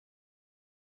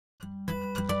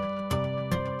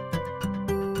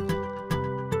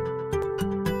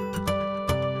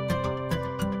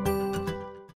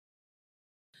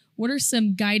what are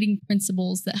some guiding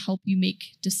principles that help you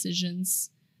make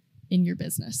decisions in your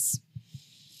business?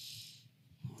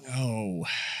 Oh,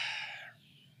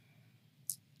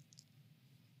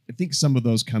 I think some of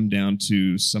those come down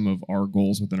to some of our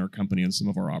goals within our company and some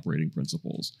of our operating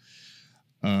principles.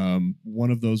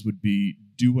 One of those would be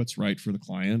do what's right for the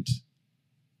client,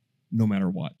 no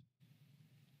matter what.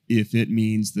 If it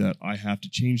means that I have to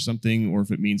change something, or if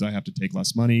it means I have to take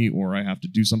less money, or I have to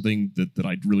do something that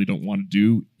I really don't want to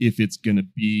do, if it's going to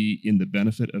be in the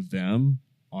benefit of them,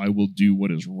 I will do what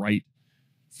is right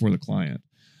for the client.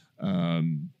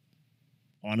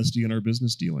 Honesty in our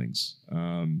business dealings.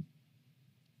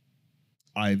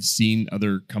 I've seen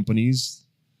other companies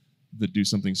that do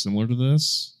something similar to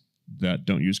this that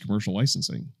don't use commercial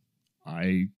licensing.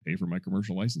 I pay for my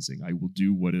commercial licensing. I will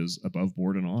do what is above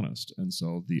board and honest. And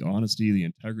so the honesty, the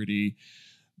integrity,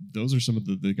 those are some of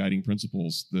the guiding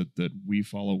principles that we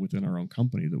follow within our own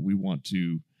company, that we want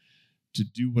to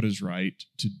do what is right,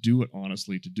 to do it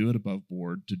honestly, to do it above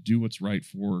board, to do what's right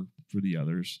for the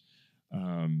others.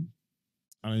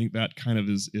 I think that kind of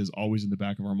is always in the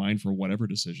back of our mind for whatever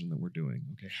decision that we're doing.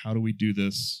 Okay, how do we do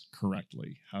this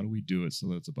correctly? How do we do it so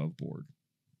that it's above board?